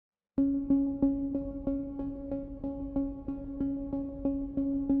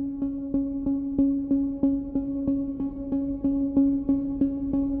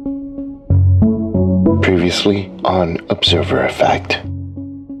Previously on Observer Effect.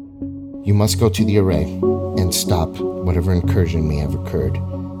 You must go to the array and stop whatever incursion may have occurred.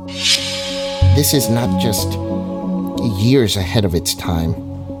 This is not just years ahead of its time.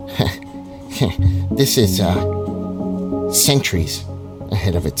 This is centuries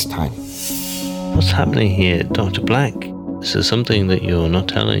ahead of its time. What's happening here, Dr. Black? Is there something that you're not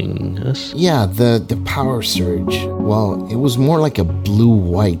telling us? Yeah, the power surge. Well, it was more like a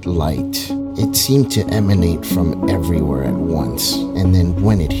blue-white light. It seemed to emanate from everywhere at once. And then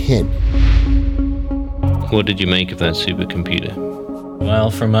when it hit... What did you make of that supercomputer?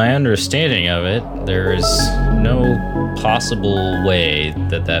 Well, from my understanding of it, there is no possible way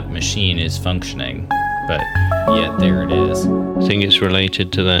that machine is functioning. But yet there it is. I think it's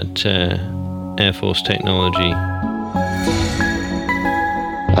related to that Air Force technology.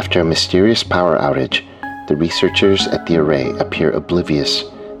 After a mysterious power outage, the researchers at the array appear oblivious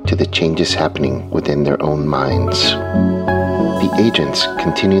to the changes happening within their own minds. The agents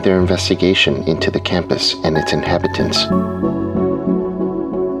continue their investigation into the campus and its inhabitants.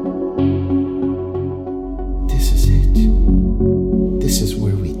 This is it. This is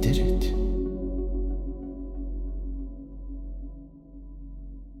where we did it.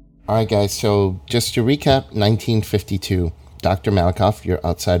 Alright guys, so just to recap, 1952. Dr. Malakoff, you're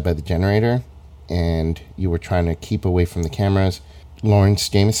outside by the generator, and you were trying to keep away from the cameras. Lawrence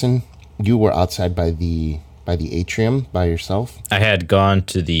Jameson, you were outside by the atrium by yourself. I had gone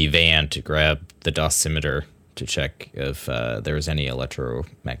to the van to grab the dosimeter to check if there was any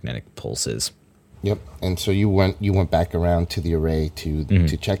electromagnetic pulses. Yep, and so you went back around to the array to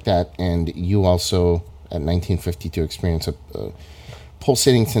check that, and you also, at 1952, experienced a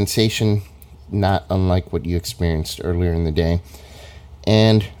pulsating sensation, not unlike what you experienced earlier in the day.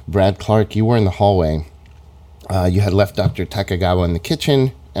 And Brad Clark, you were in the hallway. You had left Dr. Takagawa in the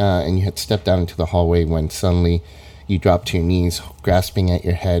kitchen, and you had stepped out into the hallway when suddenly you dropped to your knees, grasping at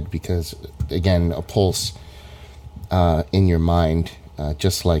your head because, again, a pulse in your mind,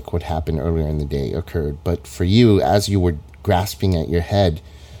 just like what happened earlier in the day, occurred. But for you, as you were grasping at your head,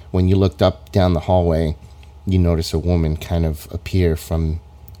 when you looked up down the hallway, you noticed a woman kind of appear from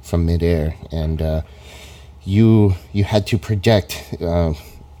midair, and you had to project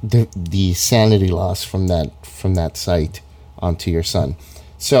the sanity loss from that sight onto your son.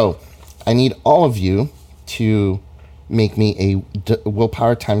 So I need all of you to make me a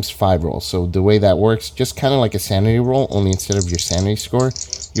willpower times 5 roll. So the way that works, just kind of like a sanity roll, only instead of your sanity score,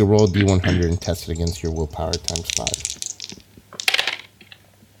 you roll a d100 and test it against your willpower times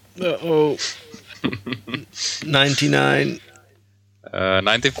 5. Uh-oh. 99.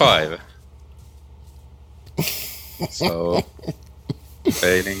 95. So,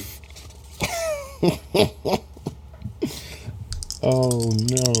 failing. Oh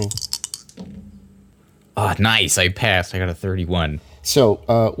no. Oh, nice. I passed. I got a 31. So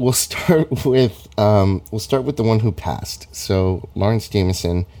we'll start with the one who passed. So Lawrence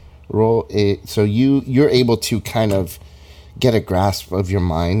Jameson, roll a. So you're able to kind of get a grasp of your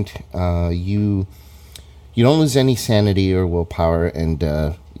mind. You don't lose any sanity or willpower, and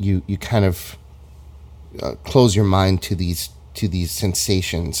you kind of close your mind to these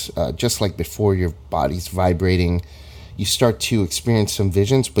sensations. Just like before, your body's vibrating. You start to experience some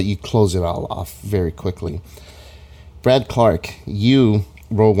visions, but you close it all off very quickly. Brad Clark, you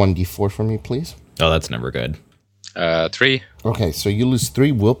roll 1d4 for me, please. Oh, that's never good. 3. Okay, so you lose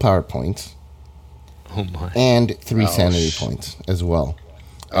 3 willpower points. Oh my. And 3 sanity points as well.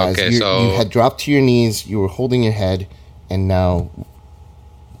 Okay, so... You had dropped to your knees, you were holding your head, and now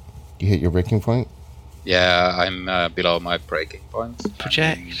you hit your breaking point? Yeah, I'm below my breaking point.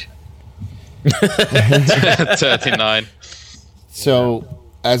 Project. 39. So,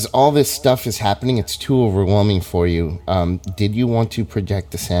 as all this stuff is happening, it's too overwhelming for you. Did you want to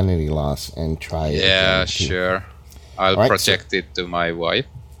project the sanity loss and try it? Yeah, sure. I'll project it to my wife.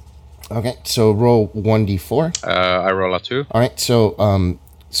 Okay, so roll 1d4. I roll a 2. All right, so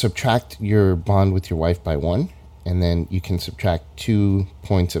subtract your bond with your wife by 1, and then you can subtract 2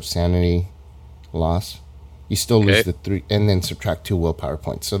 points of sanity loss. You still lose the 3, and then subtract 2 willpower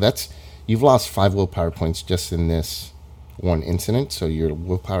points. So you've lost 5 willpower points just in this one incident, so your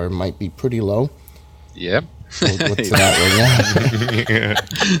willpower might be pretty low. Yep. What's that right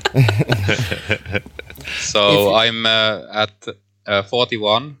now? So I'm at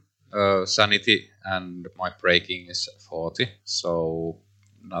 41 sanity, and my breaking is 40, so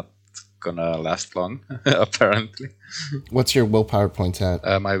not gonna last long, apparently. What's your willpower points at?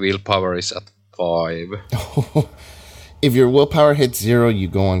 My willpower is at 5. If your willpower hits 0, you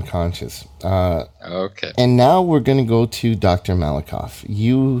go unconscious. Okay. And now we're going to go to Dr. Malakoff.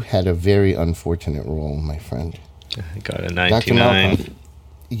 You had a very unfortunate roll, my friend. I got a Dr. 99. Malakoff,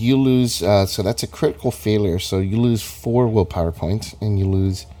 you lose, so that's a critical failure. So you lose 4 willpower points, and you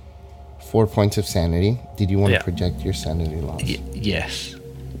lose 4 points of sanity. Did you want to project your sanity loss? Yes.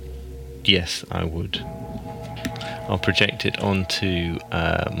 Yes, I would. I'll project it onto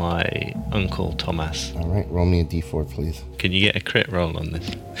my Uncle Thomas. All right, roll me a d4, please. Can you get a crit roll on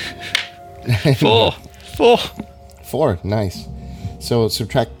this? 4! 4, nice. So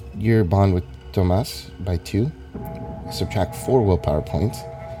subtract your bond with Thomas by 2. Subtract 4 willpower points.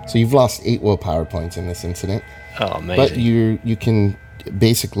 So you've lost 8 willpower points in this incident. Oh, amazing. But you can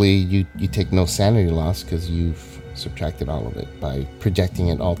basically you take no sanity loss because you've subtracted all of it by projecting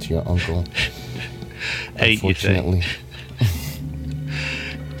it all to your uncle. 8, unfortunately.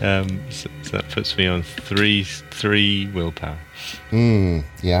 So that puts me on 3 willpower.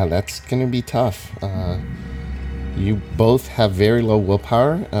 Yeah, that's gonna be tough. You both have very low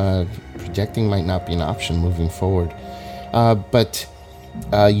willpower. Projecting might not be an option moving forward. But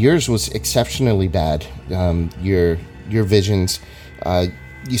yours was exceptionally bad. Your visions,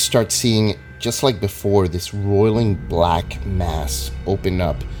 you start seeing, just like before, this roiling black mass open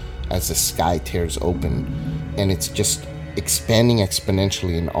up as the sky tears open, and it's just expanding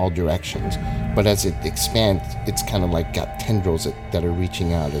exponentially in all directions. But as it expands, it's kind of like got tendrils that are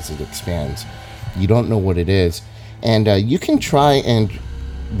reaching out as it expands. You don't know what it is, and you can try and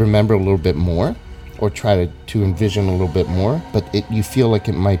remember a little bit more, or try to envision a little bit more, but you feel like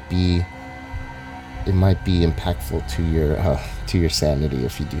it might be impactful to your sanity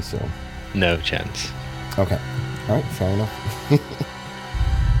if you do so. No chance. Okay. All right, fair enough.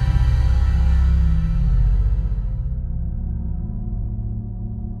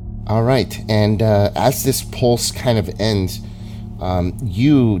 All right, and as this pulse kind of ends,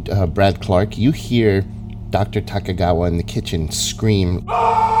 you, Brad Clark, you hear Dr. Takagawa in the kitchen scream,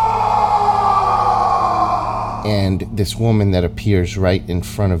 and this woman that appears right in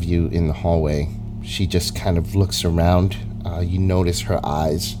front of you in the hallway, she just kind of looks around. You notice her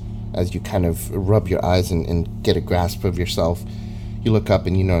eyes as you kind of rub your eyes and get a grasp of yourself. You look up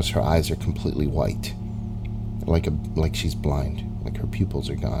and you notice her eyes are completely white, like she's blind, like her pupils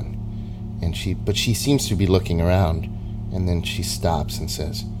are gone. But she seems to be looking around, and then she stops and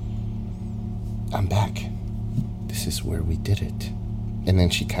says, "I'm back. This is where we did it." And then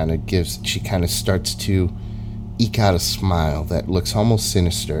she kind of starts to eke out a smile that looks almost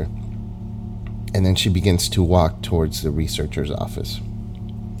sinister, and then she begins to walk towards the researcher's office.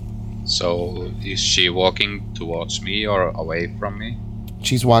 So is she walking towards me or away from me?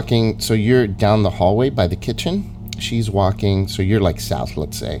 She's walking, so you're down the hallway by the kitchen. She's walking, so you're like south,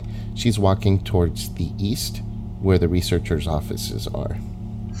 let's say. She's walking towards the east, where the researcher's offices are.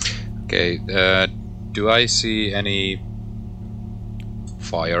 Okay, do I see any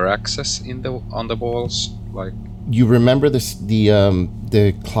fire access on the walls? Like, you remember this?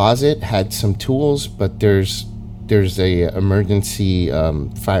 The closet had some tools, but there's a emergency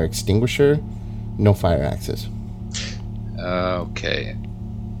fire extinguisher. No fire access. Okay.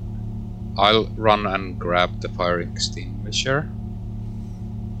 I'll run and grab the fire extinguisher.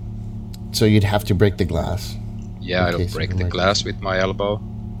 So you'd have to break the glass. Yeah, I'll break the glass with my elbow.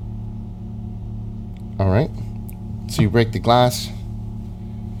 All right. So you break the glass,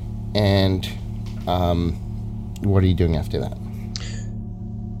 and what are you doing after that?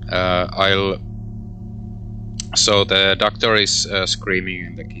 So the doctor is screaming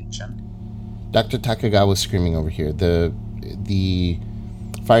in the kitchen. Dr. Takagawa is screaming over here. The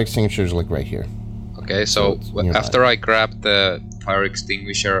fire extinguisher is like right here. Okay, so after I grab the fire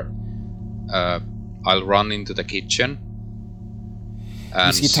extinguisher, I'll run into the kitchen.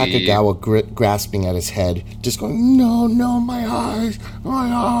 And you see Takagawa grasping at his head, just going, "No, my eyes,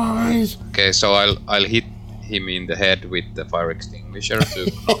 my eyes." Okay, so I'll hit him in the head with the fire extinguisher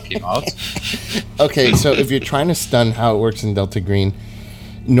to knock him out. Okay, so if you're trying to stun, how it works in Delta Green,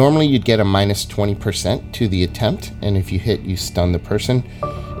 normally you'd get a minus 20% to the attempt, and if you hit, you stun the person.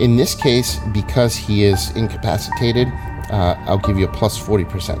 In this case, because he is incapacitated, I'll give you a plus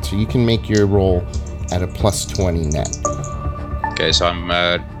 40%. So you can make your roll at a plus 20 net. Okay, so I'm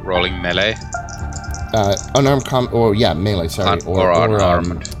rolling melee. Unarmed melee, sorry. Or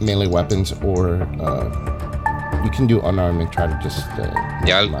unarmed. Melee weapons, or you can do unarmed and try to just...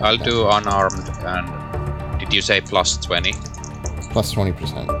 I'll do unarmed, and did you say plus 20? Plus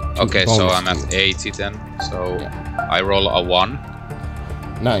 20%. Okay, so I'm at 80 then, so yeah. I roll a 1.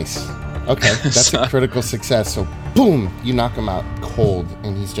 Nice. Okay, that's a critical success, so boom, you knock him out cold,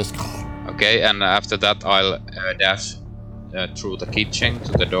 and he's just... Okay, and after that I'll dash through the kitchen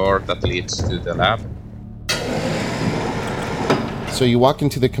to the door that leads to the lab. So you walk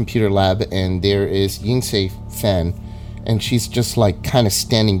into the computer lab, and there is Yingse Fan, and she's just like kind of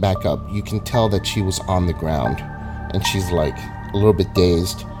standing back up. You can tell that she was on the ground, and she's like a little bit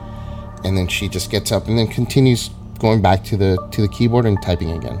dazed, and then she just gets up and then continues going back to the keyboard and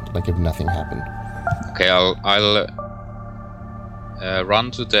typing again, like if nothing happened. Okay, I'll run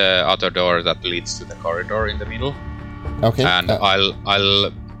to the other door that leads to the corridor in the middle. Okay. And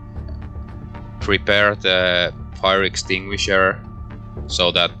I'll prepare the fire extinguisher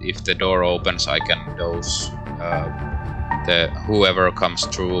so that if the door opens, I can dose whoever comes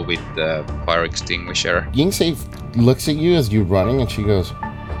through with the fire extinguisher. Yingse looks at you as you're running, and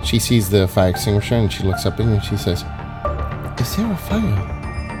she sees the fire extinguisher, and she looks up at you and she says, "Is there a fire?"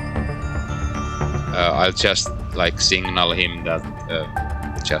 I'll just like signal him that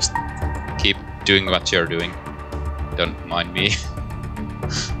just keep doing what you're doing. Don't mind me.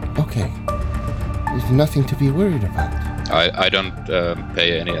 Okay. There's nothing to be worried about. I don't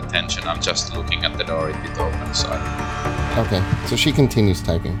pay any attention. I'm just looking at the door if it opens. Okay, so she continues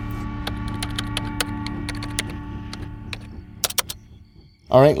typing.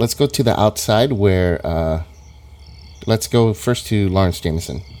 All right, let's go to the outside where... let's go first to Lawrence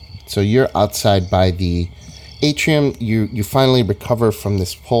Jameson. So you're outside by the atrium. You finally recover from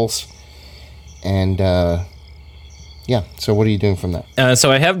this pulse. And, yeah, so what are you doing from that?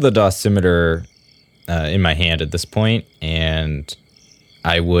 So I have the dosimeter in my hand at this point, and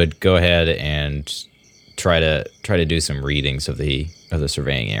I would go ahead and try to do some readings of the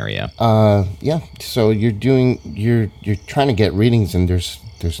surveying area. Yeah. So you're trying to get readings, and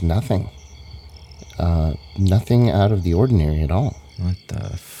there's nothing. Nothing out of the ordinary at all. What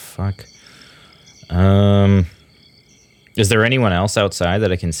the fuck? Is there anyone else outside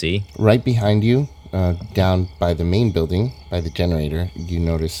that I can see? Right behind you, down by the main building, by the generator, you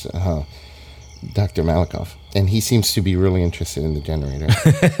notice Dr. Malikoff, and he seems to be really interested in the generator.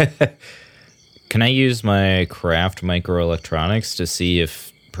 Can I use my craft microelectronics to see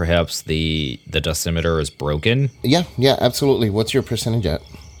if perhaps the dosimeter is broken? Yeah, absolutely. What's your percentage at?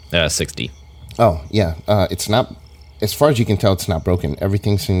 60. Oh, yeah. It's not, as far as you can tell, it's not broken.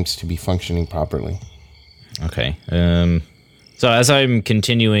 Everything seems to be functioning properly. Okay. So as I'm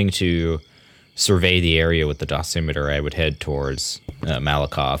continuing to survey the area with the dosimeter, I would head towards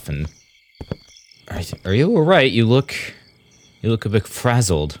Malikoff. And are you all right? You look a bit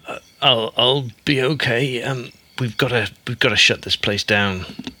frazzled. I'll be okay. We've got to shut this place down.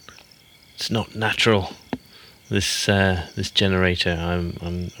 It's not natural. This generator.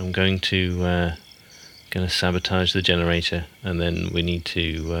 I'm going to sabotage the generator, and then we need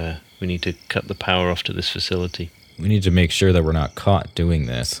to cut the power off to this facility. We need to make sure that we're not caught doing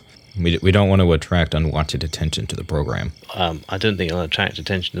this. We don't want to attract unwanted attention to the program. I don't think it'll attract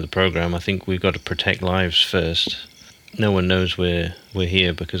attention to the program. I think we've got to protect lives first. No one knows we're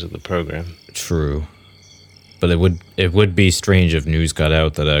here because of the program. True, but it would be strange if news got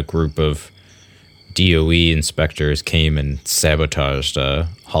out that a group of DOE inspectors came and sabotaged a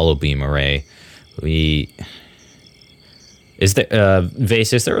holobeam array. Is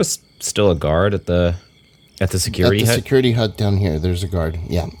there still a guard at the security hut? At the security hut down here, there's a guard.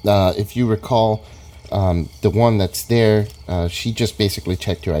 Yeah. If you recall, the one that's there, she just basically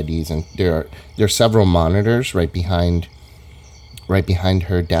checked your IDs, and there are several monitors right behind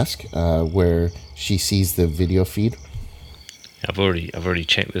her desk, where she sees the video feed. I've already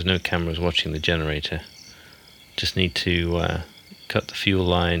checked. There's no cameras watching the generator. Just need to cut the fuel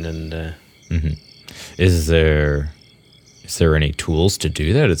line and. Mm-hmm. Is there any tools to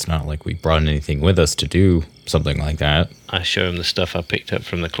do that? It's not like we brought anything with us to do something like that. I show him the stuff I picked up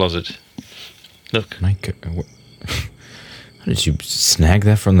from the closet. Look. How did you snag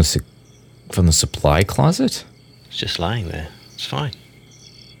that from the supply closet? It's just lying there. It's fine.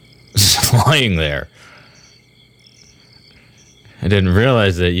 Just lying there. I didn't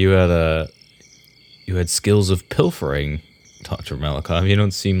realize that you had skills of pilfering, Dr. Malikoff. You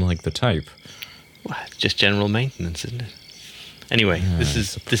don't seem like the type. Well, it's just general maintenance, isn't it? Anyway, this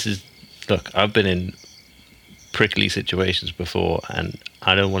is. Look, I've been in prickly situations before, and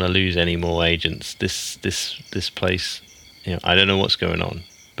I don't want to lose any more agents. This place, I don't know what's going on,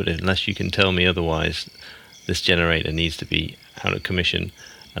 but unless you can tell me otherwise, this generator needs to be out of commission,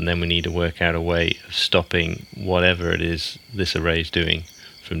 and then we need to work out a way of stopping whatever it is this array is doing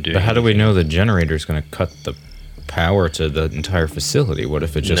from doing. But how do we know the generator is going to cut the power to the entire facility? What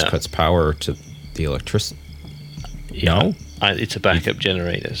if it just cuts power to the electricity? No? It's a backup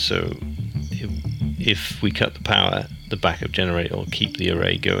generator, so if we cut the power, the backup generator will keep the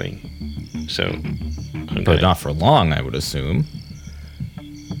array going. So Okay. But not for long, I would assume.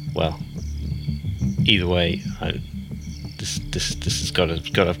 Well, either way, this has got to.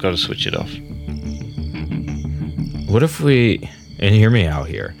 I've got to switch it off. What if we, and hear me out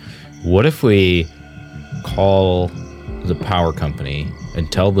here, what if we call the power company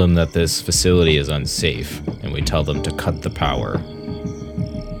and tell them that this facility is unsafe, and we tell them to cut the power?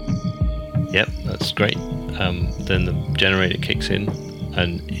 Yep, that's great. Then the generator kicks in,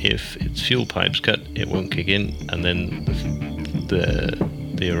 and if its fuel pipe's cut, it won't kick in, and then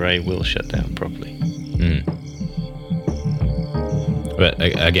the array will shut down properly. But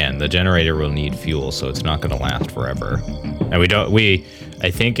again, the generator will need fuel, so it's not going to last forever. And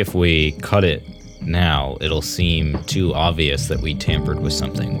I think if we cut it now, it'll seem too obvious that we tampered with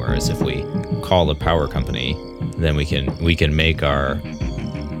something. Whereas if we call the power company, then we can make our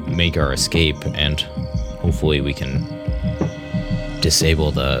escape, and hopefully we can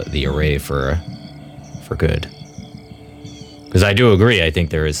disable the array for good. Because I do agree, I think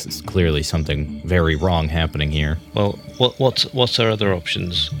there is clearly something very wrong happening here. Well, what's our other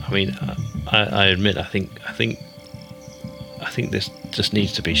options? I mean, I admit, I think this just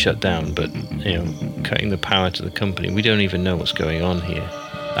needs to be shut down. But cutting the power to the company, we don't even know what's going on here.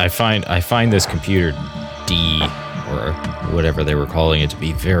 I find this computer D, or whatever they were calling it, to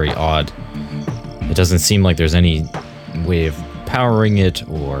be very odd. It doesn't seem like there's any way of powering it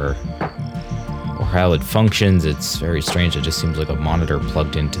or how it functions. It's very strange. It just seems like a monitor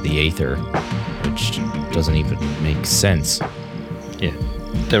plugged into the Aether, which doesn't even make sense. Yeah,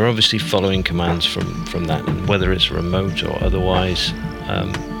 they're obviously following commands from that, and whether it's remote or otherwise,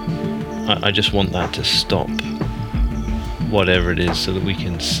 I just want that to stop, whatever it is, so that we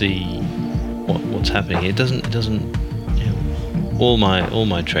can see what's happening here. It doesn't. All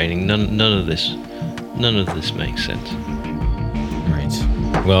my training, none of this makes sense.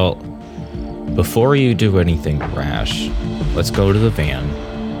 Right. Well, before you do anything rash, let's go to the van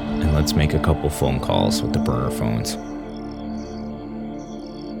and let's make a couple phone calls with the burner phones.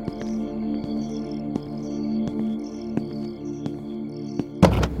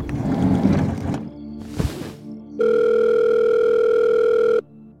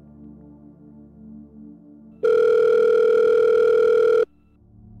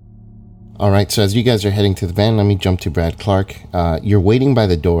 All right, so as you guys are heading to the van, let me jump to Brad Clark. You're waiting by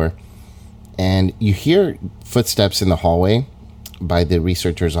the door, and you hear footsteps in the hallway by the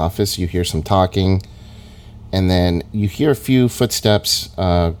researcher's office. You hear some talking, and then you hear a few footsteps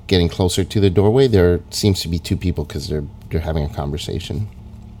getting closer to the doorway. There seems to be two people because they're having a conversation.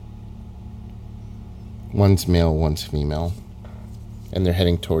 One's male, one's female, and they're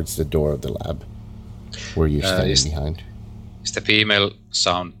heading towards the door of the lab where you're standing behind. Is the female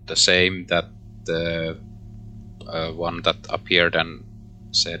sound the same that the one that appeared and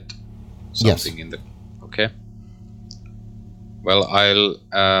said something in the... Okay. Well, I'll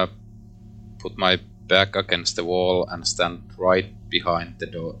put my back against the wall and stand right behind the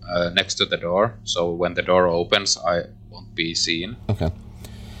door, next to the door, so when the door opens, I won't be seen. Okay.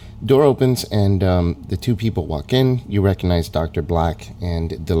 Door opens and the two people walk in. You recognize Dr. Black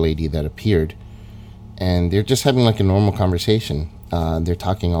and the lady that appeared. And they're just having like a normal conversation. They're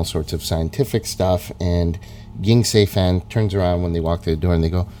talking all sorts of scientific stuff, and Ying Seifan turns around when they walk to the door and they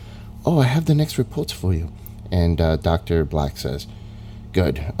go, "Oh, I have the next reports for you." And Dr. Black says,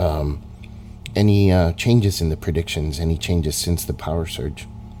 "Good. Any changes in the predictions? Any changes since the power surge?"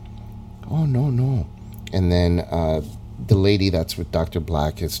 "Oh, no. And then the lady that's with Dr.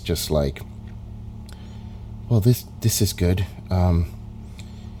 Black is just like, "Well, this is good.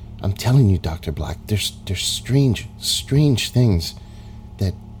 I'm telling you, Dr. Black, there's strange things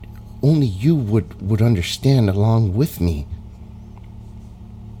that only you would understand along with me."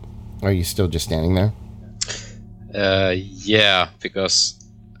 Are you still just standing there? Yeah, because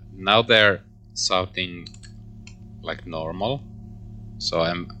now they're sounding like normal, so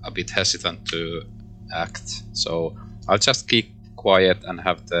I'm a bit hesitant to act. So I'll just keep quiet and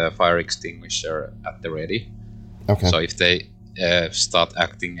have the fire extinguisher at the ready. Okay. So if they start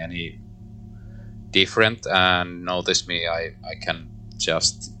acting any different and notice me, I can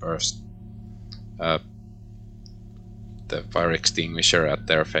just burst the fire extinguisher at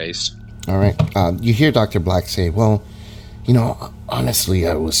their face. All right. You hear Dr. Black say, "Well, honestly,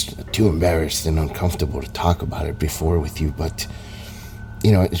 I was too embarrassed and uncomfortable to talk about it before with you, but,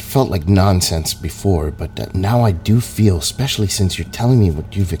 it felt like nonsense before, but now I do feel, especially since you're telling me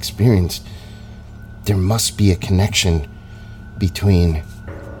what you've experienced, there must be a connection between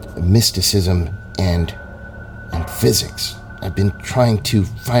mysticism and physics. I've been trying to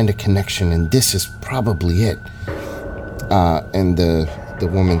find a connection, and this is probably it." And the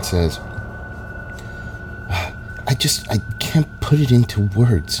woman says, I can't put it into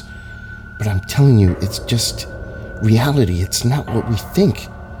words. But I'm telling you, it's just reality. It's not what we think.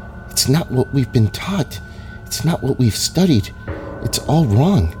 It's not what we've been taught. It's not what we've studied. It's all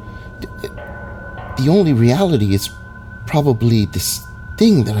wrong. The only reality is probably this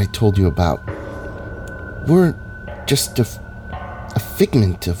thing that I told you about. We're just a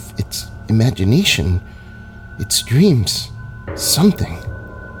figment of its imagination, its dreams, something.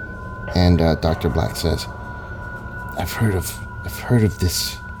 And Dr. Black says, I've heard of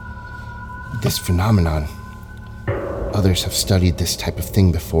this phenomenon. Others have studied this type of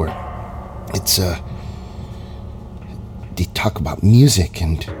thing before. It's they talk about music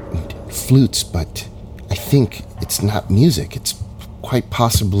and flutes, but I think it's not music. It's quite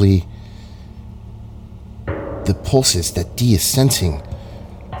possibly the pulses that Dee is sensing.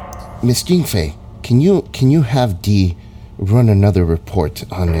 Miss Jingfei, can you have Dee run another report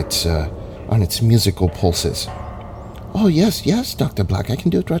on its musical pulses? Oh yes, Dr. Black, I can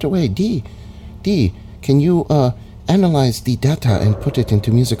do it right away. Dee, can you analyze the data and put it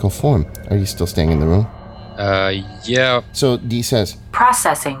into musical form? Are you still staying in the room? Yeah. So Dee says,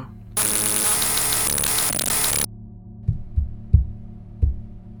 processing.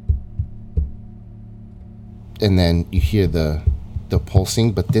 and then you hear the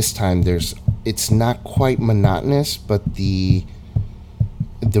pulsing, but this time it's not quite monotonous, but the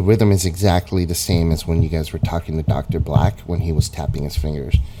rhythm is exactly the same as when you guys were talking to Dr. Black when he was tapping his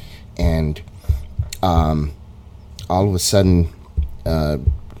fingers. And all of a sudden, the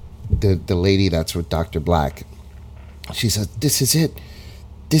lady that's with Dr. Black, she says, this is it.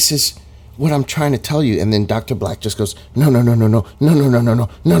 This is what I'm trying to tell you. And then Dr. Black just goes, no. And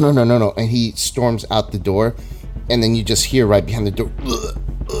he storms out the door. And then you just hear right behind the door,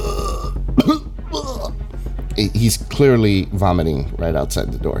 he's clearly vomiting right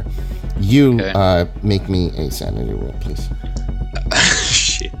outside the door. You make me a sanity roll, please.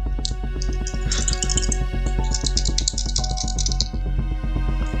 Shit.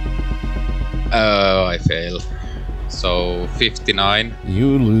 Oh, I fail. So 59.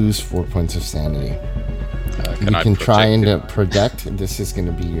 You lose 4 points of sanity. You can try and project. This is going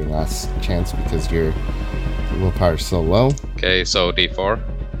to be your last chance because your willpower is so low. Okay, so D4.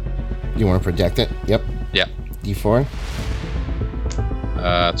 You want to project it? Yep. Yeah. D4.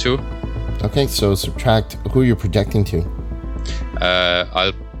 2. Okay, so subtract who you're projecting to.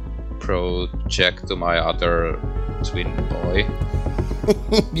 I'll project to my other twin boy.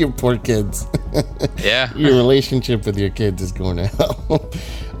 Your poor kids. Yeah. Your relationship with your kids is going to hell.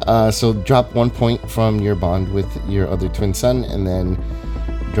 So drop 1 point from your bond with your other twin son, and then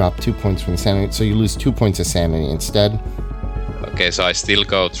drop 2 points from sanity. So you lose 2 points of sanity instead. Okay, so I still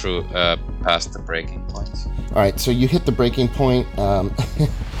go through past the breaking point. All right, so you hit the breaking point.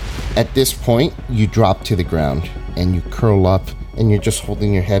 At this point, you drop to the ground and you curl up, and you're just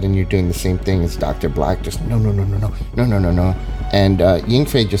holding your head, and you're doing the same thing as Dr. Black. Just no. And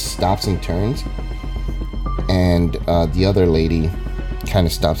Yingfei just stops and turns, and the other lady kind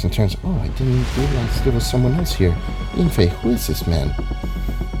of stops and turns. Oh, I didn't realize there was someone else here. Yingfei, who is this man?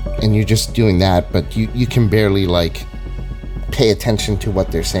 And you're just doing that, but you can barely pay attention to what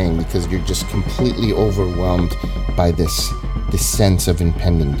they're saying because you're just completely overwhelmed by this sense of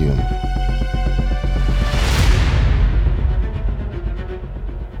impending doom.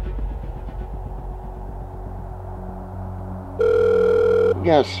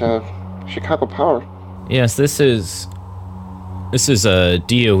 Yes, Chicago Power. Yes, this is a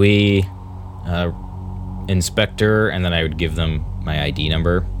DOE inspector, and then I would give them my ID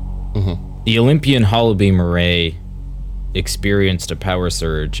number. Mm-hmm. The Olympian Holobeam Array experienced a power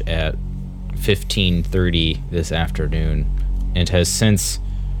surge at 15:30 this afternoon and has since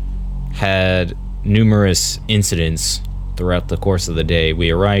had numerous incidents throughout the course of the day.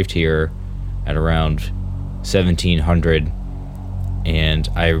 We arrived here at around 1700, and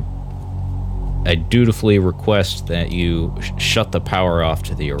I dutifully request that you shut the power off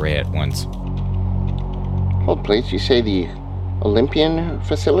to the array at once. Hold, please. You say the Olympian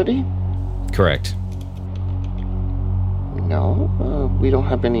facility? Correct. No, we don't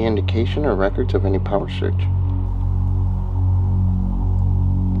have any indication or records of any power surge.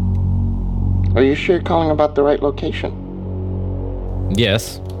 Are you sure you're calling about the right location?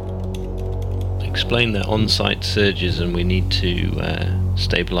 Yes. Explain that on-site surges and we need to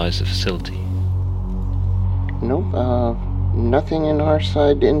stabilize the facility. Nope, nothing in our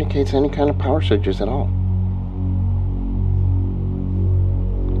side indicates any kind of power surges at all.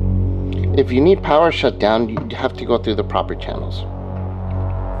 If you need power shut down, you have to go through the proper channels.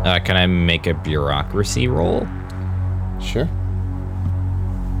 Can I make a bureaucracy roll? Sure.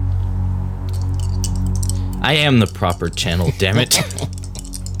 I am the proper channel, damn it.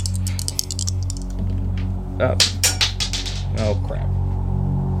 Oh, crap.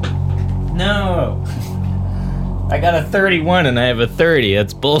 No! I got a 31 and I have a 30.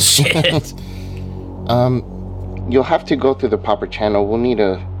 That's bullshit. You'll have to go through the proper channel. We'll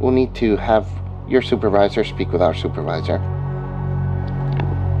need to have your supervisor speak with our supervisor.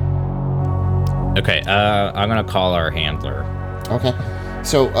 Okay, I'm gonna call our handler. Okay.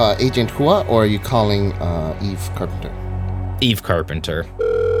 So, Agent Hua, or are you calling Eve Carpenter? Eve Carpenter.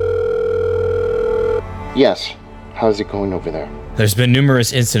 Yes. How's it going over there? There's been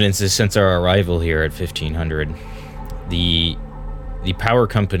numerous incidences since our arrival here at 1500. The power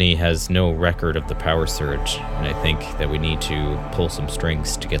company has no record of the power surge, and I think that we need to pull some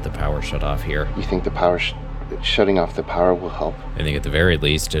strings to get the power shut off here. You think the power shutting off the power will help? I think at the very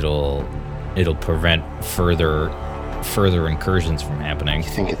least it'll prevent further incursions from happening. You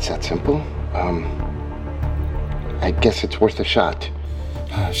think it's that simple? I guess it's worth a shot.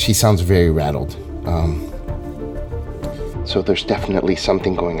 She sounds very rattled. So there's definitely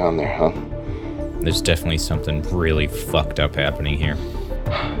something going on there, huh? There's definitely something really fucked up happening here.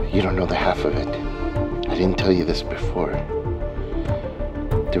 You don't know the half of it. I didn't tell you this before.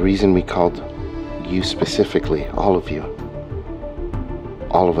 The reason we called you specifically, all of you,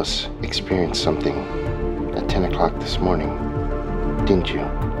 all of us experienced something at 10 o'clock this morning, didn't you?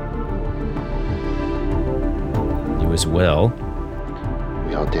 You as well?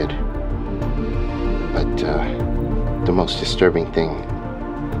 We all did. But the most disturbing thing,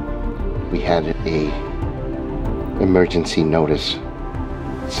 we had a emergency notice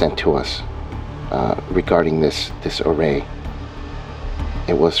sent to us regarding this array.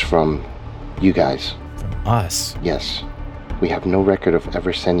 It was from you guys. From us? Yes. We have no record of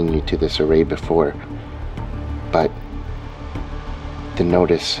ever sending you to this array before, but the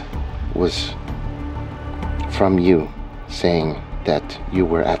notice was from you saying that you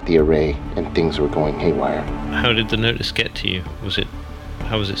were at the array and things were going haywire. How did the notice get to you?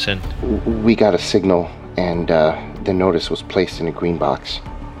 How was it sent? We got a signal, and the notice was placed in a green box.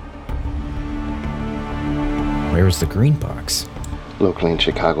 Where is the green box? Locally in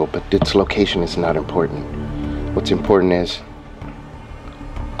Chicago, but its location is not important. What's important is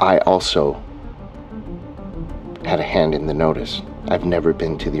I also had a hand in the notice. I've never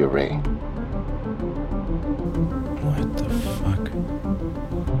been to the array. What the fuck?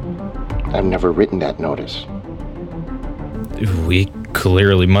 I've never written that notice. We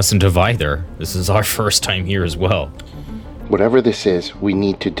clearly mustn't have either. This is our first time here as well. Whatever this is, we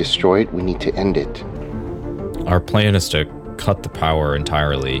need to destroy it. We need to end it. Our plan is to cut the power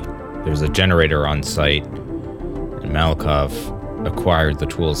entirely. There's a generator on site, and Malakov acquired the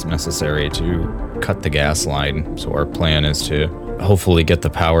tools necessary to cut the gas line. So our plan is to hopefully get the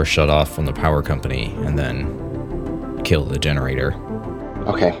power shut off from the power company and then kill the generator.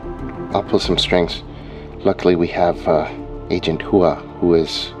 Okay, I'll pull some strings. Luckily, we have Agent Hua, who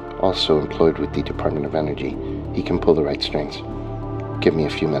is also employed with the Department of Energy. He can pull the right strings. Give me a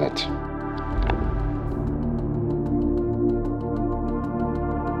few minutes.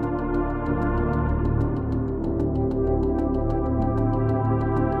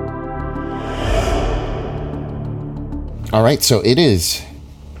 All right, so it is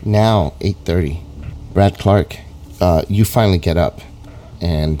now 8:30. Brad Clark, you finally get up,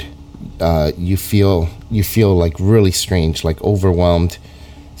 and you feel like really strange, like overwhelmed.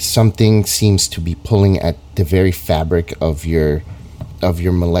 Something seems to be pulling at the very fabric of your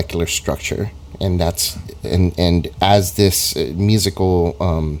molecular structure, and as this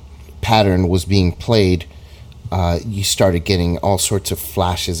musical pattern was being played, you started getting all sorts of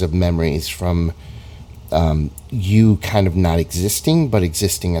flashes of memories from you kind of not existing, but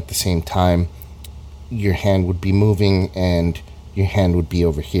existing at the same time. Your hand would be moving, and your hand would be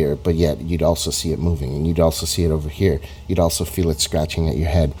over here, but yet you'd also see it moving, and you'd also see it over here. You'd also feel it scratching at your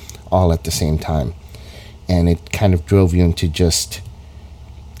head, all at the same time. And it kind of drove you into just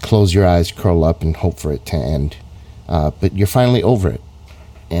close your eyes, curl up, and hope for it to end. But you're finally over it,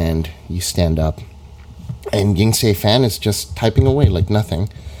 and you stand up. And Yingse Fan is just typing away like nothing.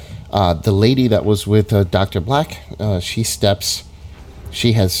 The lady that was with Dr. Black, she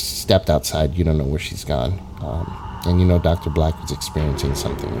has stepped outside. You don't know where she's gone. And you know Dr. Black was experiencing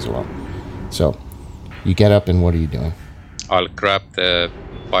something as well. So you get up, and what are you doing? I'll grab the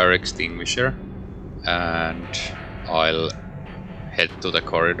fire extinguisher and I'll head to the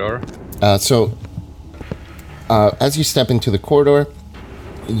corridor. So as you step into the corridor,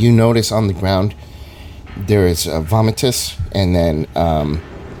 you notice on the ground there is a vomitus, and then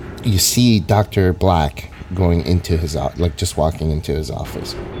you see Dr. Black going into his just walking into his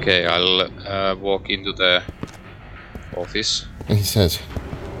office. Okay, I'll walk into the office. And he says,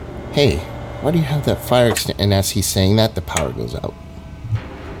 "Hey, why do you have that fire extinguisher?" And as he's saying that, the power goes out.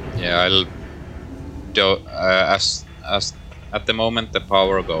 Yeah, I'll do as at the moment the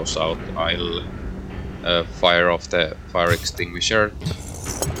power goes out, I'll fire off the fire extinguisher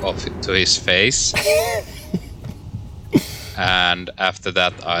to his face. And after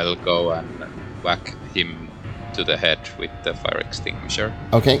that, I'll go and whack him to the head with the fire extinguisher.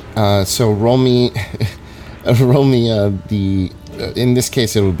 Okay, so roll me, the. In this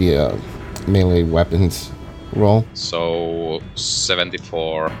case, it will be a melee weapons roll. So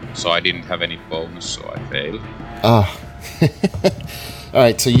 74. So I didn't have any bonus, so I failed. Ah. All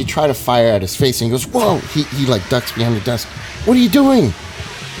right, so you try to fire at his face, and he goes, "Whoa!" He like ducks behind the desk. "What are you doing?"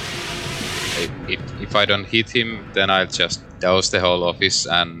 If I don't hit him, then I'll just douse the whole office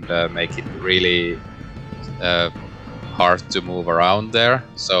and make it really hard to move around there.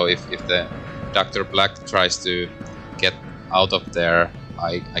 So if the Dr. Black tries to get out of there,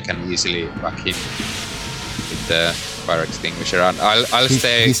 I can easily whack him with the fire extinguisher, and I'll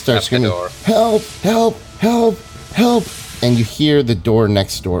stay he starts at the screaming, door. "Help! Help! Help! Help!" And you hear the door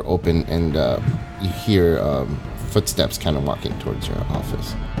next door open, and you hear footsteps kind of walking towards your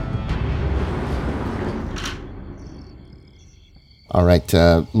office. All right,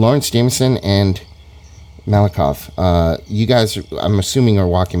 Lawrence Jameson and Malakoff, you guys, I'm assuming, are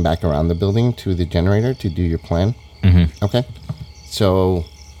walking back around the building to the generator to do your plan. Mm-hmm. Okay. So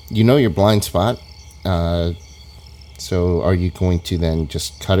you know your blind spot. So are you going to then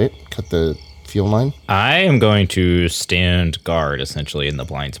just cut the fuel line? I am going to stand guard essentially in the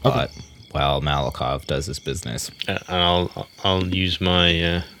blind spot while Malakoff does his business. And I'll use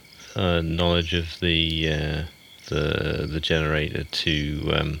my knowledge of the generator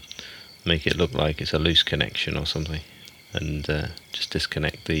to make it look like it's a loose connection or something, and just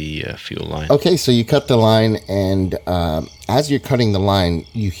disconnect the fuel line. Okay, so you cut the line, and as you're cutting the line,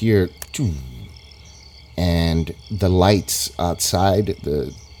 you hear, and the lights outside,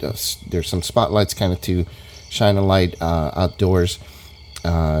 there's some spotlights kind of to shine a light outdoors,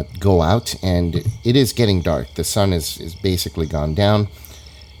 go out, and it is getting dark. The sun is basically gone down,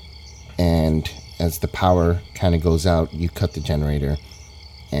 and as the power kind of goes out, you cut the generator,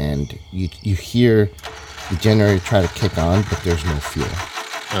 and you hear the generator try to kick on, but there's no fuel.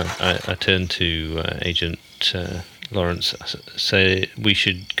 I turn to Agent Lawrence. Say we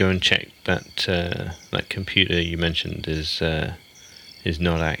should go and check that computer you mentioned is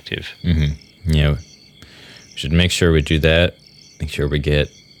not active. Mm-hmm. Yeah, we should make sure we do that. Make sure we get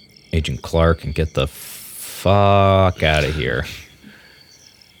Agent Clark and get the fuck out of here.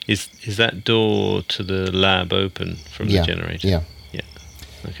 Is that door to the lab open from the generator? Yeah. Yeah.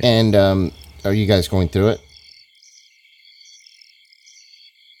 Okay. And are you guys going through it?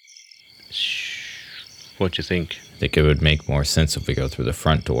 What do you think? I think it would make more sense if we go through the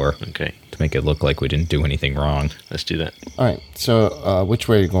front door. Okay. To make it look like we didn't do anything wrong. Let's do that. All right. So which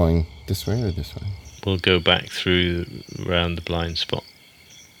way are you going? This way or this way? We'll go back through around the blind spot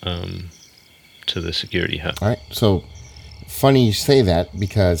to the security hut. All right. So funny you say that,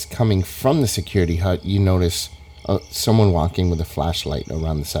 because coming from the security hut, you notice someone walking with a flashlight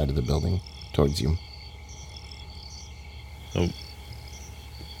around the side of the building towards you. Oh,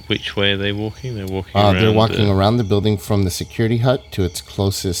 which way are they walking? They're walking around. They're walking around the building from the security hut to its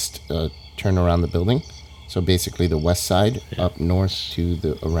closest turn around the building. So basically the west side, up north to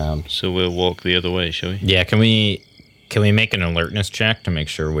the around. So we'll walk the other way, shall we? Yeah, can we make an alertness check to make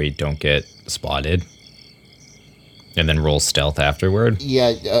sure we don't get spotted? And then roll stealth afterward?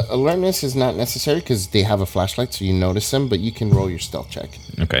 Yeah, alertness is not necessary because they have a flashlight, so you notice them, but you can roll your stealth check.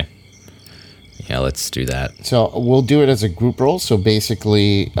 Okay. Yeah, let's do that. So we'll do it as a group roll. So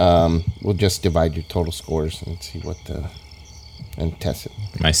basically, we'll just divide your total scores and see what and test it.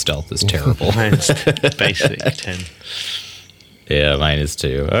 My stealth is terrible. Mine's basic 10. Yeah, mine is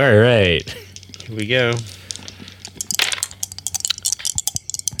too. All right. Here we go.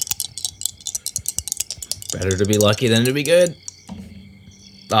 Better to be lucky than to be good.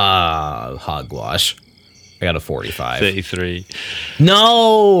 Hogwash. I got a 45. 33.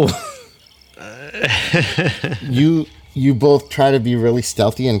 No! You both try to be really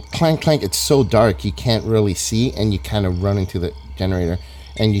stealthy, and clank, clank, it's so dark you can't really see, and you kind of run into the generator.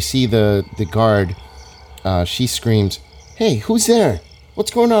 And you see the guard, she screams, "Hey, who's there?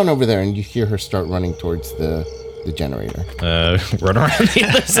 What's going on over there?" And you hear her start running towards the generator. Run around the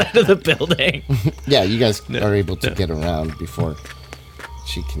other side of the building. Yeah, you guys are able to get around before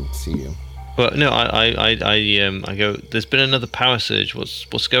she can see you. Well, no, I go. There's been another power surge.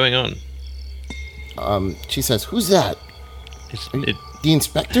 What's going on? She says, "Who's that? The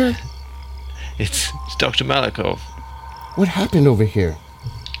inspector? It's Dr. Malikov. What happened over here?"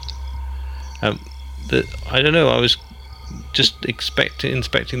 I don't know. I was just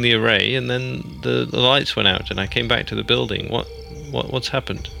inspecting the array, and then the lights went out, and I came back to the building. What's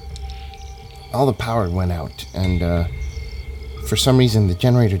happened? All the power went out, and for some reason the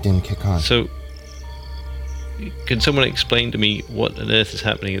generator didn't kick on. So, can someone explain to me what on earth is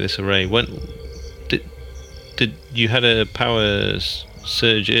happening at this array? When did you had a power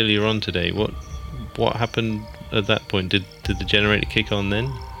surge earlier on today? What happened at that point? Did the generator kick on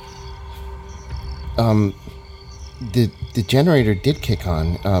then? The generator did kick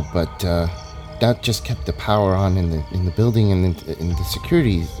on, but that just kept the power on in the building and in the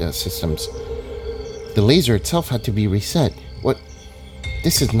security systems. The laser itself had to be reset.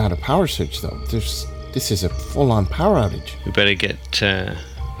 This is not a power surge, though. This is a full-on power outage. We better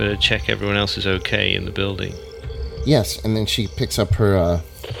check everyone else is okay in the building. Yes, and then she picks up her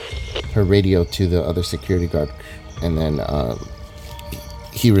radio to the other security guard, and then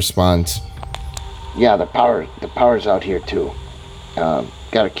he responds, "Yeah, the power's out here too.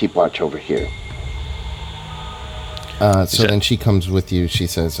 Gotta keep watch over here." So then she comes with you. She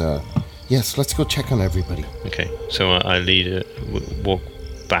says, "Yes, let's go check on everybody." Okay, so I lead her, walk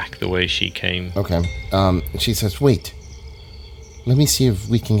back the way she came. Okay. She says, "Wait. Let me see if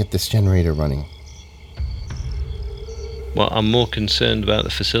we can get this generator running." Well, I'm more concerned about the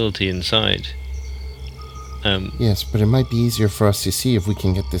facility inside. Yes, but it might be easier for us to see if we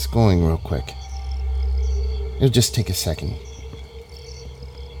can get this going real quick. It'll just take a second.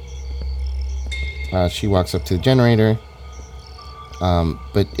 She walks up to the generator,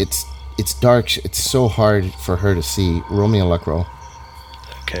 but it's dark. It's so hard for her to see. Roll me a luck roll.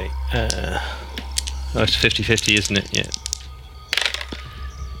 Okay. It's 50-50, isn't it? Yeah.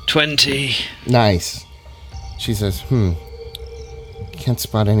 20. Nice. She says, can't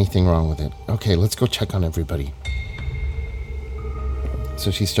spot anything wrong with it. Okay, let's go check on everybody. So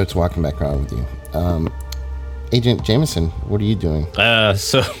she starts walking back around with you. Agent Jameson, what are you doing?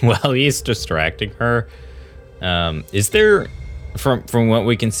 So while he's distracting her, is there, from what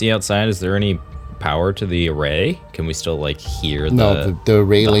we can see outside, is there any power to the array? Can we still hear the? No, the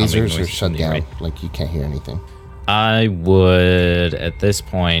array lasers are shut down. You can't hear anything. I would at this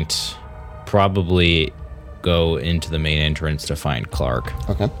point probably go into the main entrance to find Clark.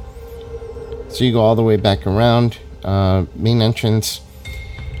 Okay. So you go all the way back around. Main entrance.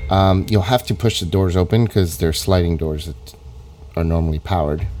 You'll have to push the doors open because they're sliding doors that are normally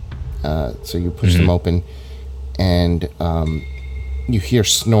powered. So you push them open, and you hear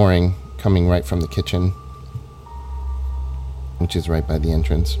snoring coming right from the kitchen, which is right by the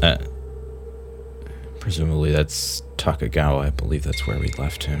entrance. Presumably that's Takagawa. I believe that's where we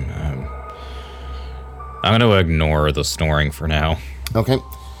left him. I'm going to ignore the snoring for now. Okay.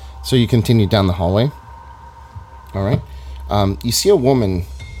 So you continue down the hallway. All right. You see a woman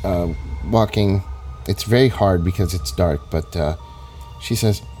walking. It's very hard because it's dark, but she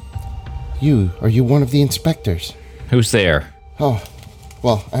says, Are you one of the inspectors? Who's there? Oh,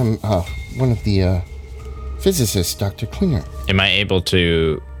 well, I'm one of the physicists, Dr. Klinger. Am I able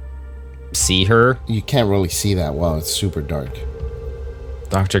to see her? You can't really see that well. It's super dark.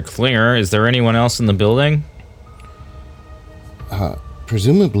 Dr. Klinger, is there anyone else in the building?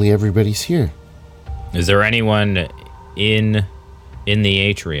 Presumably everybody's here. Is there anyone in the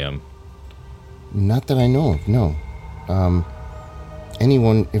atrium? Not that I know of, no.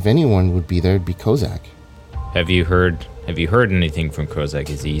 If anyone would be there, it'd be Kozak. Have you heard anything from Kozak?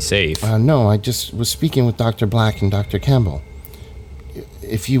 Is he safe? No, I just was speaking with Dr. Black and Dr. Campbell.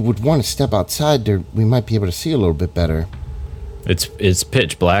 If you would want to step outside there, we might be able to see a little bit better. It's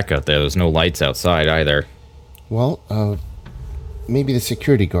pitch black out there. There's no lights outside either. Well, maybe the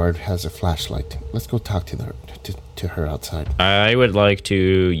security guard has a flashlight. Let's go talk to her outside. I would like to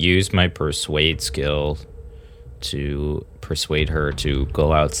use my persuade skill to persuade her to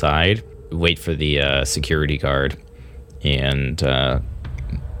go outside, wait for the security guard and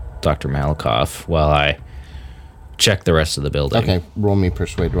Dr. Malikov while I check the rest of the building. Okay, roll me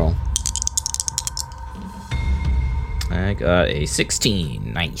persuade roll. I got a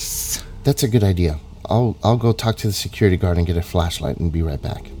 16. Nice. That's a good idea. I'll go talk to the security guard and get a flashlight and be right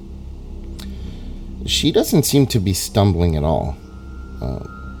back. She doesn't seem to be stumbling at all.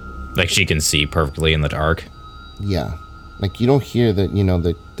 She can see perfectly in the dark? Yeah. You don't hear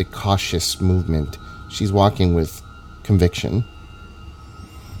the cautious movement. She's walking with conviction.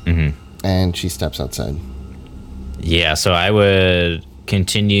 Mm-hmm. And she steps outside. Yeah, so I would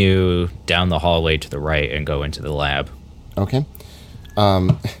continue down the hallway to the right and go into the lab. Okay.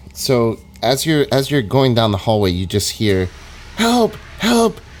 So as you're going down the hallway, you just hear, "Help!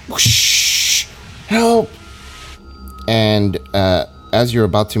 Help! Whoosh, help!" And as you're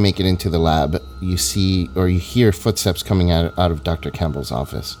about to make it into the lab, you see or you hear footsteps coming out of Dr. Campbell's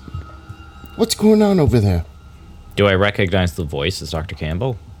office. What's going on over there? Do I recognize the voice as Dr.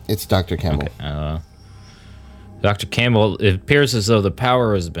 Campbell? It's Dr. Campbell. Okay. Dr. Campbell, it appears as though the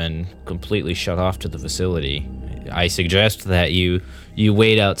power has been completely shut off to the facility. I suggest that you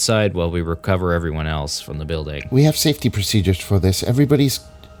wait outside while we recover everyone else from the building. We have safety procedures for this. Everybody's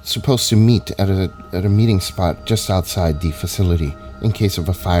supposed to meet at a meeting spot just outside the facility in case of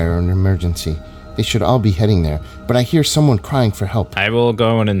a fire or an emergency. They should all be heading there, but I hear someone crying for help. I will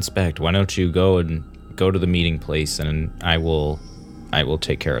go and inspect. Why don't you go to the meeting place, and I will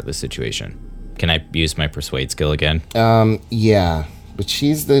take care of the situation. Can I use my persuade skill again? Yeah, but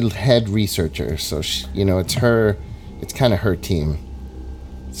she's the head researcher, so it's kind of her team.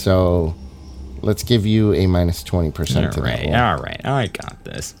 So let's give you a minus 20% to that one. All right, I got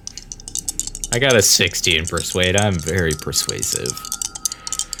this. I got a 60 in persuade. I'm very persuasive.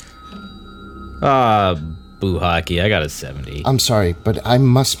 Boo hockey. I got a 70. I'm sorry, but I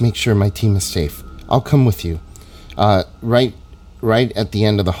must make sure my team is safe. I'll come with you. Right at the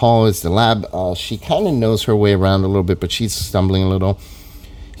end of the hall is the lab. She kind of knows her way around a little bit, but she's stumbling a little.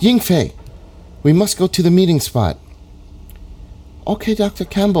 Yingfei, we must go to the meeting spot. Okay, Dr.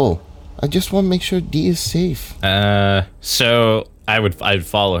 Campbell. I just want to make sure Dee is safe. So I'd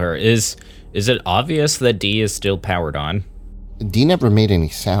follow her. Is it obvious that Dee is still powered on? Dee never made any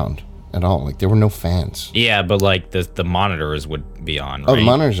sound at all. Like, there were no fans. Yeah, but like the monitors would be on, right? Oh, the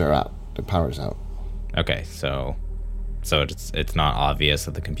monitors are out. The power's out. Okay, so it's not obvious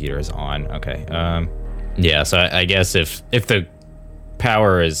that the computer is on. Okay. Yeah, so I guess if the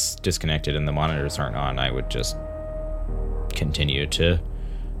power is disconnected and the monitors aren't on, I would just continue to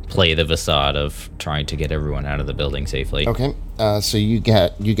play the facade of trying to get everyone out of the building safely. Okay. So you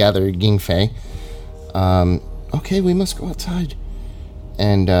gather Yingfei. Okay, we must go outside.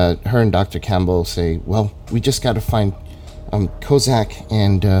 And her and Dr. Campbell say, well, we just got to find Kozak,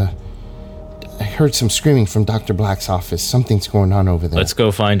 and I heard some screaming from Dr. Black's office. Something's going on over there. Let's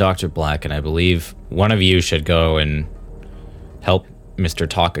go find Dr. Black, and I believe one of you should go and help Mr.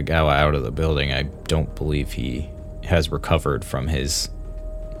 Takagawa out of the building. I don't believe he has recovered from his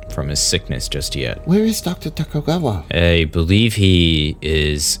sickness just yet. Where is Dr. Takagawa? I believe he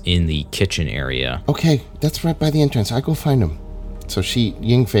is in the kitchen area. Okay, that's right by the entrance. I go find him. So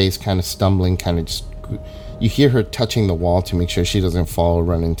Yingfei is kind of stumbling, kind of just... You hear her touching the wall to make sure she doesn't fall or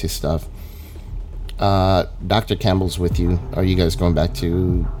run into stuff. Dr. Campbell's with you. Are you guys going back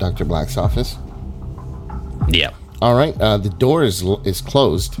to Dr. Black's office? Yeah. All right. The door is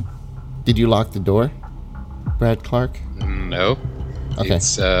closed. Did you lock the door, Brad Clark? No. Okay.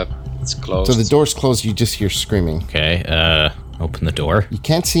 It's closed. So the door's closed. You just hear screaming. Okay. Open the door. You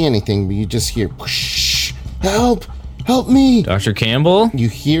can't see anything, but you just hear, whoosh, help! Help me! Dr. Campbell? You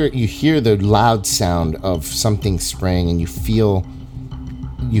hear the loud sound of something spraying, and you feel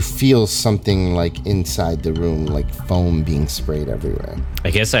something like inside the room, like foam being sprayed everywhere. I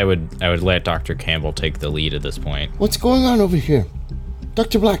guess I would let Dr. Campbell take the lead at this point. What's going on over here?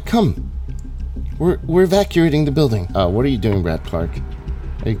 Dr. Black, come. We're evacuating the building. What are you doing, Brad Clark?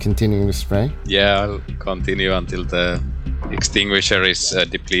 Are you continuing to spray? Yeah, I'll continue until the extinguisher is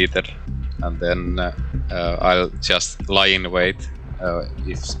depleted, and then I'll just lie in wait.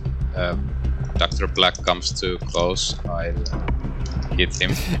 If Dr. Black comes too close, I'll hit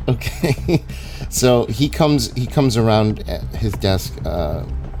him. Okay. So he comes around at his desk.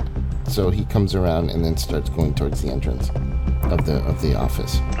 So he comes around and then starts going towards the entrance of the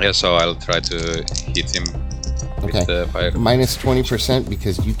office. Yeah, so I'll try to hit him with the fire. Minus 20%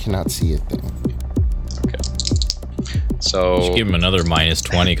 because you cannot see it then. Okay. So You should give him another minus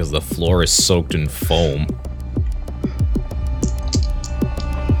 20 because the floor is soaked in foam.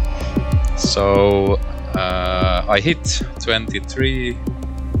 So I hit 23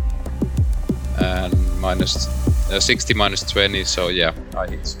 and 60 minus 20, so yeah, I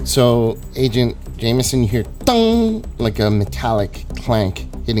hit. So Agent Jameson, you hear dong, like a metallic clank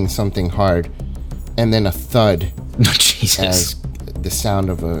hitting something hard, and then a thud Jesus. as the sound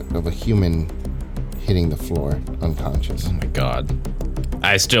of a human hitting the floor unconscious. Oh my god.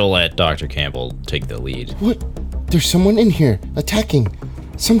 I still let Dr. Campbell take the lead. What? There's someone in here attacking.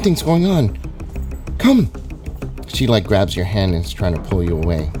 Something's going on. Come. She grabs your hand and is trying to pull you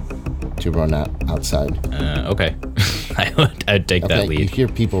away to run outside. Okay. I'd take that lead. You hear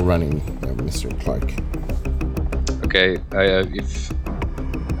people running, Mr. Clark. Okay, if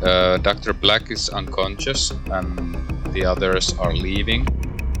Dr. Black is unconscious and the others are leaving,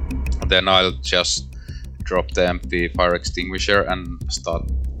 then I'll just drop the empty fire extinguisher and start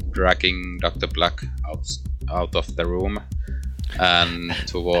dragging Dr. Black out of the room and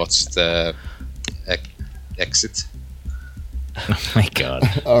towards the exit. Oh my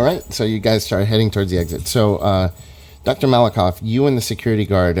god. All right, so you guys start heading towards the exit. So, Dr. Malakoff, you and the security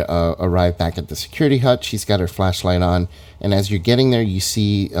guard arrive back at the security hut. She's got her flashlight on, and as you're getting there, you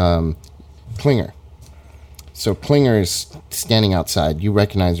see Klinger. So Klinger is standing outside. You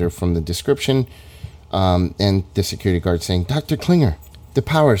recognize her from the description, and the security guard saying, "Dr. Klinger, the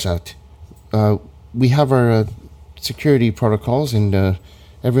power's out. We have our security protocols, and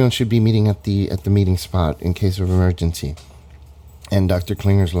everyone should be meeting at the meeting spot in case of emergency." And Dr.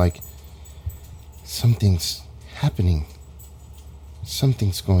 Klinger's like, "Something's happening.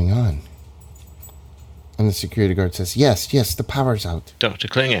 Something's going on." And the security guard says, yes, the power's out. Dr.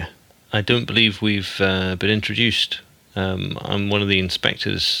 Klinger, I don't believe we've been introduced. I'm one of the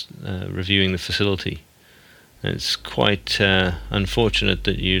inspectors reviewing the facility. It's quite unfortunate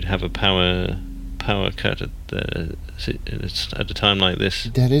that you'd have a power cut at a time like this.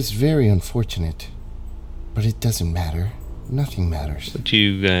 That is very unfortunate, but it doesn't matter. Nothing matters. Would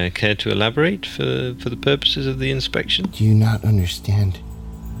you care to elaborate for the purposes of the inspection? Do you not understand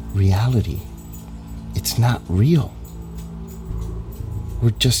reality? It's not real.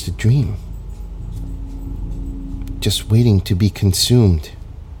 We're just a dream. Just waiting to be consumed.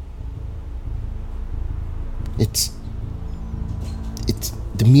 It's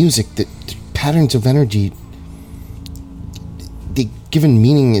the music, the patterns of energy, they given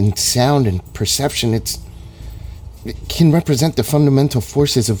meaning in sound and perception. It can represent the fundamental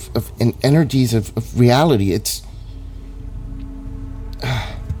forces and energies of reality.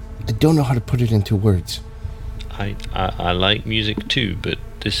 I don't know how to put it into words. I like music too, but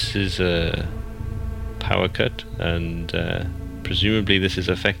this is a power cut, and presumably this is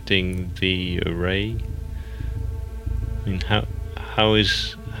affecting the array. I mean, how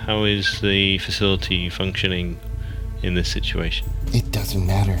is the facility functioning in this situation? It doesn't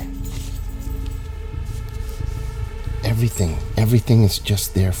matter. Everything is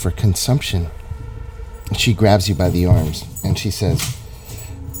just there for consumption. And she grabs you by the arms and she says,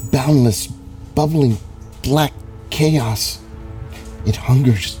 "Boundless, bubbling, black chaos. It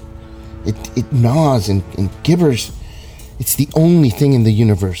hungers. It gnaws and gibbers. It's the only thing in the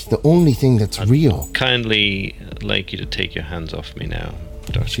universe, the only thing that's real." Kindly like you to take your hands off me now,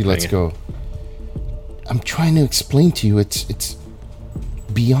 Dr. She lets go. "I'm trying to explain to you, it's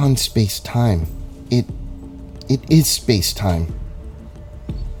beyond space-time. It is space-time.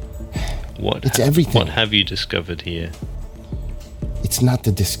 It's everything. What have you discovered here? It's not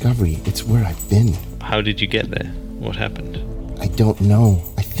the discovery, it's where I've been." How did you get there? What happened? "I don't know.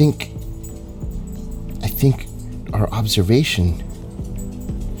 I think our observation,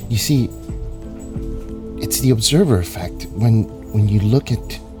 you see, it's the observer effect. When you look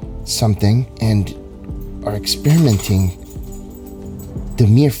at something and are experimenting, the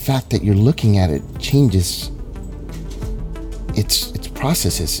mere fact that you're looking at it changes its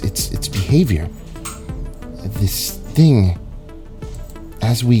processes, its behavior. This thing,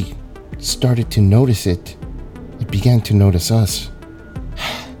 as we started to notice it, it began to notice us.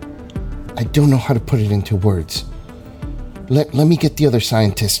 I don't know how to put it into words. Let me get the other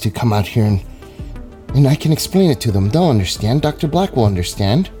scientists to come out here and I can explain it to them. They'll understand. Dr. Black will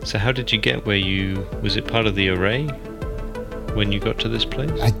understand." So how did you get where you... Was it part of the array when you got to this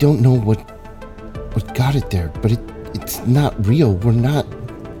place? I don't know what got it there, but it's not real.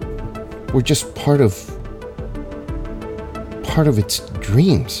 We're just part of its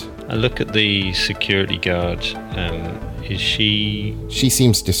dreams. I look at the security guard. Is she... She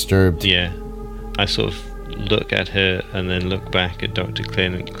seems disturbed. Yeah. I sort of look at her and then look back at Dr.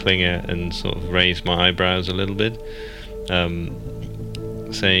 Klinger and sort of raise my eyebrows a little bit,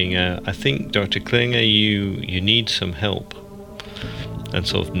 saying, "I think, Dr. Klinger, you need some help," and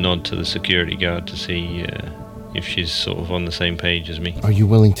sort of nod to the security guard to see if she's sort of on the same page as me. "Are you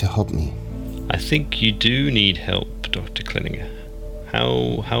willing to help me?" "I think you do need help, Dr. Klinger.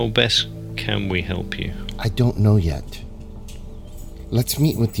 How best can we help you?" "I don't know yet. Let's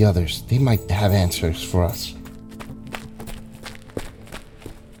meet with the others. They might have answers for us."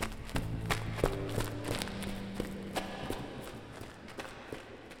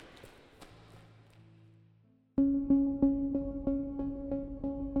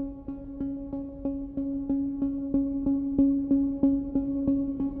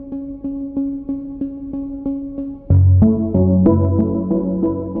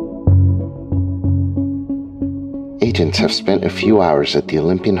 Agents have spent a few hours at the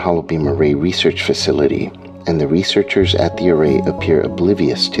Olympian Holobeam Array Research Facility and the researchers at the array appear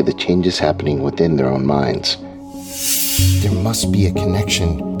oblivious to the changes happening within their own minds. There must be a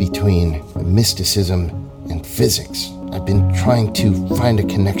connection between mysticism and physics. I've been trying to find a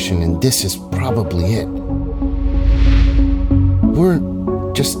connection, and this is probably it. We're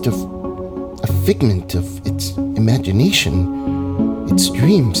just a figment of its imagination, its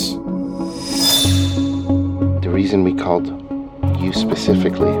dreams. The reason we called you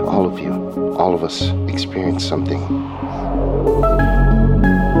specifically, all of you, all of us experienced something.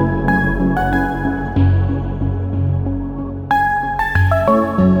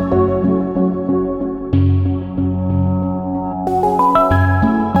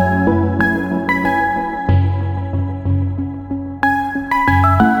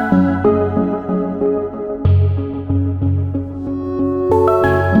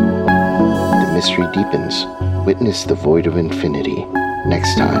 Mystery deepens. Witness the void of infinity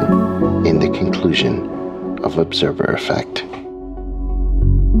next time in the conclusion of Observer Effect.